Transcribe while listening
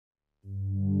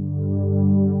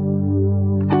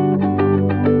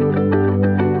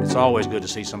It's always good to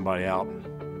see somebody out,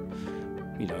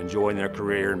 enjoying their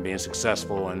career and being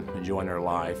successful and enjoying their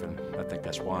life. And I think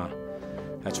that's why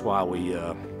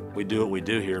we do what we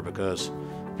do here, because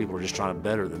people are just trying to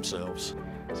better themselves.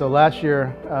 So last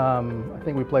year, I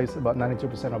think we placed about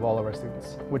 92% of all of our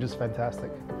students, which is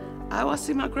fantastic. I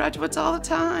see my graduates all the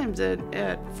time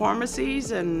at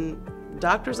pharmacies and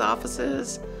doctor's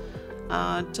offices.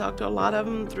 Talk to a lot of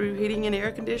them through heating and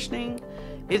air conditioning.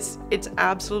 It's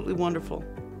absolutely wonderful.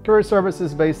 Career service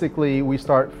is basically, we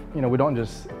start, we don't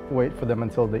just wait for them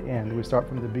until the end. We start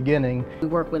from the beginning. We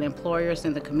work with employers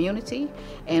in the community,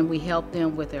 and we help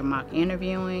them with their mock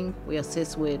interviewing. We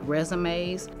assist with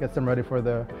resumes. Get them ready for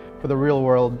the real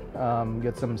world,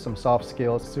 get them some soft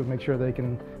skills to make sure they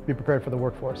can be prepared for the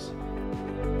workforce.